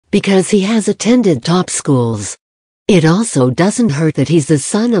because he has attended top schools. It also doesn't hurt that he's the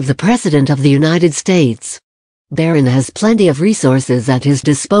son of the President of the United States. Barron has plenty of resources at his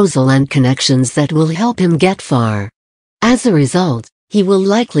disposal and connections that will help him get far. As a result, he will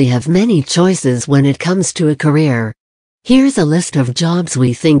likely have many choices when it comes to a career. Here's a list of jobs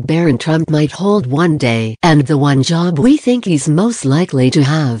we think Barron Trump might hold one day, and the one job we think he's most likely to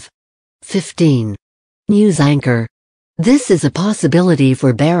have. 15. News anchor. This is a possibility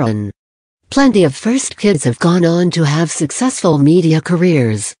for Barron. Plenty of first kids have gone on to have successful media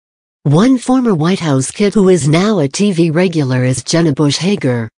careers. One former White House kid who is now a TV regular is Jenna Bush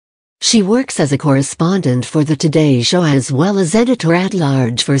Hager. She works as a correspondent for The Today Show as well as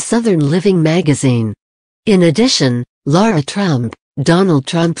editor-at-large for Southern Living magazine. In addition, Laura Trump, Donald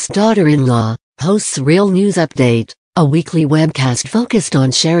Trump's daughter-in-law, hosts Real News Update, a weekly webcast focused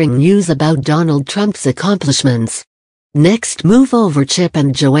on sharing news about Donald Trump's accomplishments. Next, move over Chip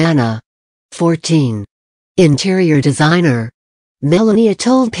and Joanna. 14. Interior designer. Melania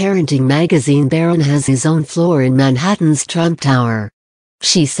told Parenting magazine Barron has his own floor in Manhattan's Trump Tower.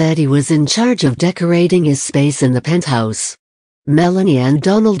 She said he was in charge of decorating his space in the penthouse. Melania and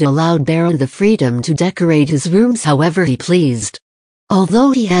Donald allowed Barron the freedom to decorate his rooms however he pleased.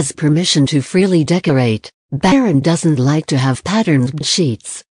 Although he has permission to freely decorate, Barron doesn't like to have patterned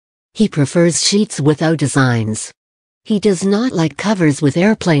sheets. He prefers sheets without designs. He does not like covers with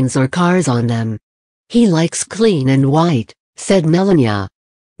airplanes or cars on them. He likes clean and white, said Melania.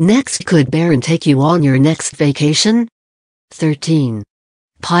 Next, could Barron take you on your next vacation? 13.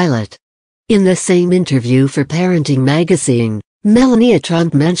 Pilot. In the same interview for Parenting magazine, Melania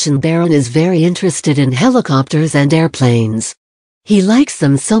Trump mentioned Barron is very interested in helicopters and airplanes. He likes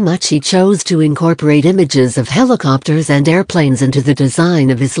them so much he chose to incorporate images of helicopters and airplanes into the design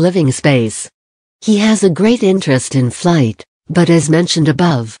of his living space. He has a great interest in flight, but as mentioned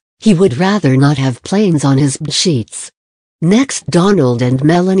above, he would rather not have planes on his sheets. Next, Donald and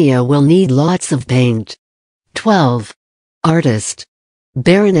Melania will need lots of paint. 12. Artist.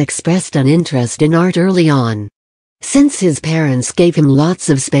 Barron expressed an interest in art early on. Since his parents gave him lots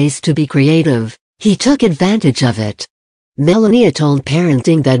of space to be creative, he took advantage of it. Melania told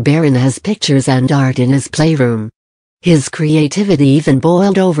Parenting that Barron has pictures and art in his playroom. His creativity even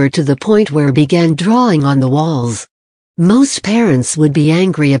boiled over to the point where he began drawing on the walls. Most parents would be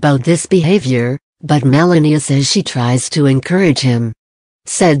angry about this behavior, but Melania says she tries to encourage him.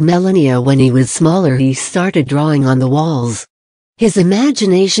 Said Melania when he was smaller he started drawing on the walls. His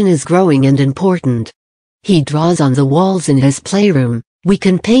imagination is growing and important. He draws on the walls in his playroom, we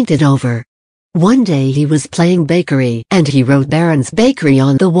can paint it over. One day he was playing bakery and he wrote Barron's Bakery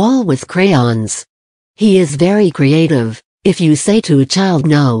on the wall with crayons. He is very creative. If you say to a child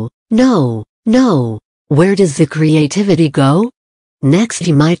no, no, no, where does the creativity go? Next,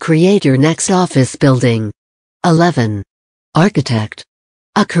 he might create your next office building. 11. Architect.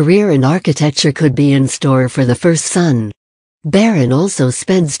 A career in architecture could be in store for the first son. Barron also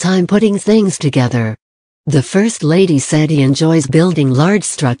spends time putting things together. The First Lady said he enjoys building large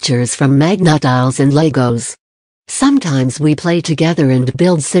structures from magnetiles and Legos. Sometimes we play together and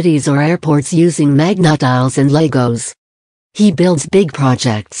build cities or airports using magnetiles and Legos. He builds big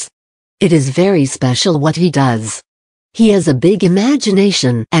projects. It is very special what he does. He has a big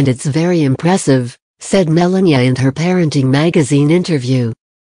imagination and it's very impressive, said Melania in her Parenting magazine interview.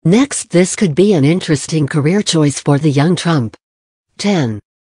 Next, this could be an interesting career choice for the young Trump. 10.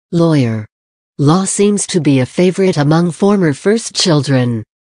 Lawyer. Law seems to be a favorite among former first children.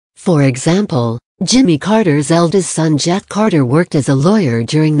 For example, Jimmy Carter's eldest son Jack Carter worked as a lawyer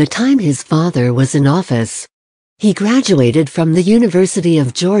during the time his father was in office. He graduated from the University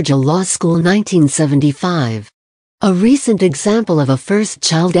of Georgia Law School 1975. A recent example of a first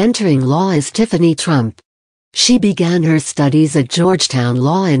child entering law is Tiffany Trump. She began her studies at Georgetown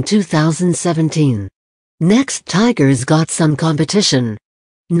Law in 2017. Next, Tigers got some competition.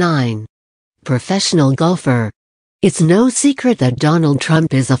 9. Professional golfer. It's no secret that Donald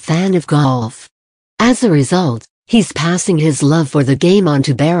Trump is a fan of golf. As a result, he's passing his love for the game on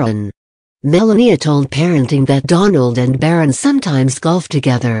to Barron. Melania told Parenting that Donald and Barron sometimes golf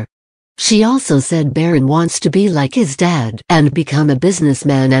together. She also said Barron wants to be like his dad and become a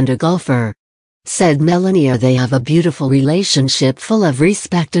businessman and a golfer. Said Melania they have a beautiful relationship full of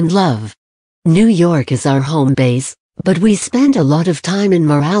respect and love. New York is our home base, but we spend a lot of time in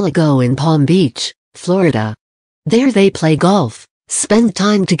Mar-a-Lago in Palm Beach, Florida. There they play golf, spend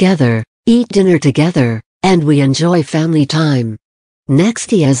time together, eat dinner together, and we enjoy family time. Next,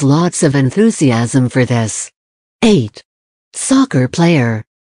 he has lots of enthusiasm for this. 8. Soccer player.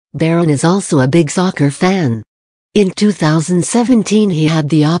 Barron is also a big soccer fan. In 2017 he had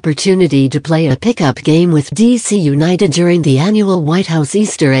the opportunity to play a pickup game with DC United during the annual White House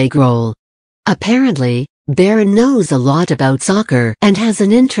Easter egg roll. Apparently, Barron knows a lot about soccer and has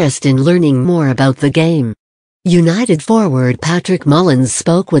an interest in learning more about the game. United forward Patrick Mullins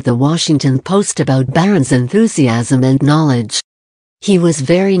spoke with the Washington Post about Barron's enthusiasm and knowledge. He was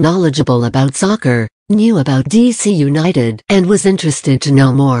very knowledgeable about soccer, knew about DC United, and was interested to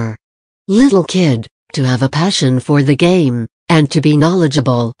know more. Little kid, to have a passion for the game, and to be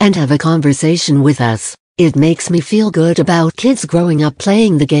knowledgeable and have a conversation with us, it makes me feel good about kids growing up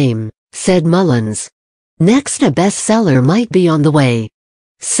playing the game, said Mullins. Next, a bestseller might be on the way.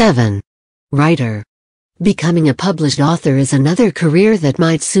 7. Writer. Becoming a published author is another career that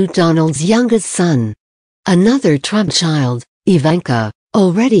might suit Donald's youngest son. Another Trump child, Ivanka,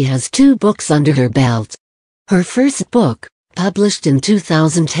 already has 2 books under her belt. Her first book, published in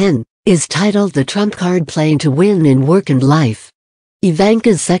 2010, is titled The Trump Card: Playing to Win in Work and Life.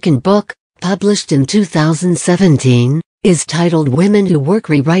 Ivanka's second book, published in 2017, is titled Women Who Work: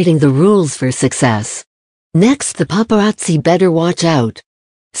 Rewriting the Rules for Success. Next, the paparazzi better watch out.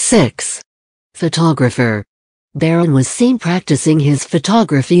 6. Photographer. Barron was seen practicing his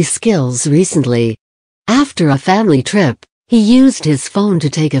photography skills recently. After a family trip, he used his phone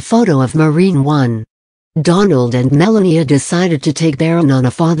to take a photo of Marine One. Donald and Melania decided to take Barron on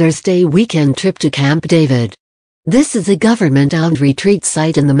a Father's Day weekend trip to Camp David. This is a government-owned retreat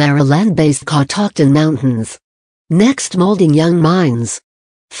site in the Maryland-based Catoctin Mountains. Next, molding young minds.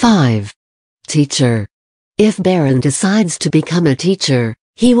 5. Teacher. If Barron decides to become a teacher,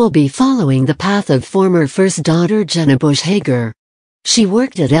 he will be following the path of former first daughter Jenna Bush Hager. She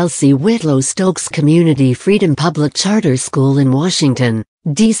worked at Elsie Whitlow Stokes Community Freedom Public Charter School in Washington,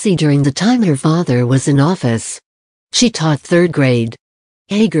 D.C. during the time her father was in office. She taught 3rd grade.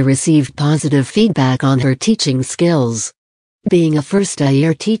 Hager received positive feedback on her teaching skills. Being a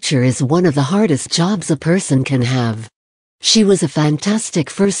first-year teacher is one of the hardest jobs a person can have. She was a fantastic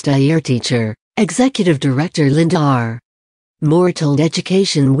first-year teacher, Executive Director Linda R. Moore told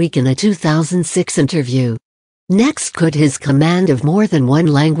Education Week in a 2006 interview. Next, could his command of more than one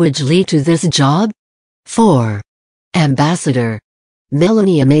language lead to this job? 4. Ambassador.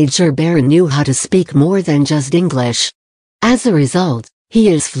 Melania made sure Barron knew how to speak more than just English. As a result, he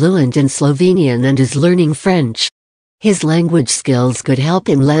is fluent in Slovenian and is learning French. His language skills could help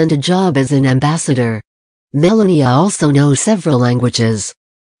him land a job as an ambassador. Melania also knows several languages.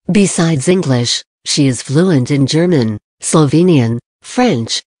 Besides English, she is fluent in German, Slovenian,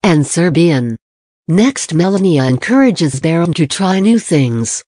 French, and Serbian. Next, Melania encourages Barron to try new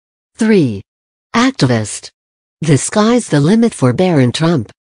things. 3. Activist. The sky's the limit for Barron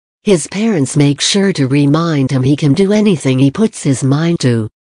Trump. His parents make sure to remind him he can do anything he puts his mind to.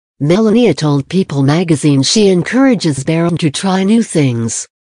 Melania told People magazine she encourages Barron to try new things.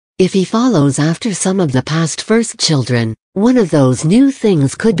 If he follows after some of the past first children, one of those new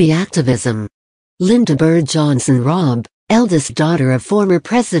things could be activism. Linda Bird Johnson Robb, eldest daughter of former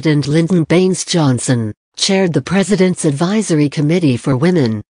President Lyndon Baines Johnson, chaired the President's Advisory Committee for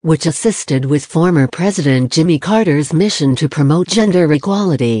Women, which assisted with former President Jimmy Carter's mission to promote gender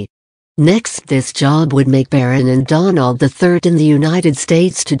equality. Next, this job would make Barron and Donald the third in the United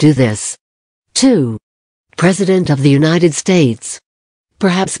States to do this. 2. President of the United States.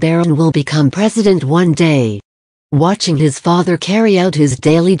 Perhaps Barron will become president one day. Watching his father carry out his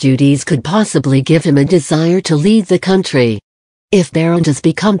daily duties could possibly give him a desire to lead the country. If Barron does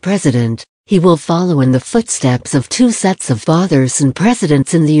become president, he will follow in the footsteps of 2 sets of fathers and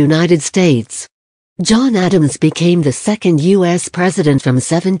presidents in the United States. John Adams became the 2nd U.S. president from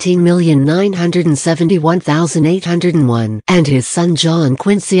 17,971,801, and his son John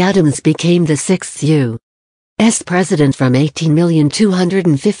Quincy Adams became the 6th U.S. president from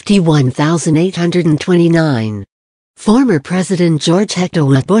 18,251,829. Former President George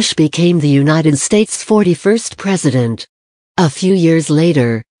H.W. Bush became the United States' 41st president. A few years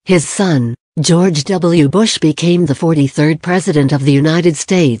later, his son, George W. Bush, became the 43rd president of the United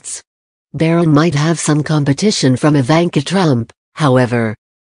States. Barron might have some competition from Ivanka Trump, however.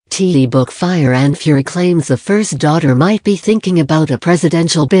 TD Book Fire and Fury claims the first daughter might be thinking about a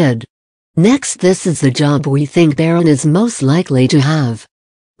presidential bid. Next, this is the job we think Barron is most likely to have.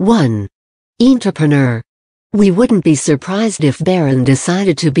 1. Entrepreneur. We wouldn't be surprised if Barron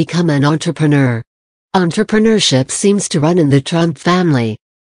decided to become an entrepreneur. Entrepreneurship seems to run in the Trump family.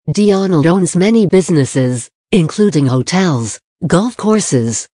 Donald owns many businesses, including hotels, golf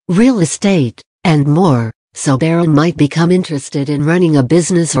courses, real estate, and more, so Barron might become interested in running a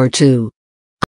business or two.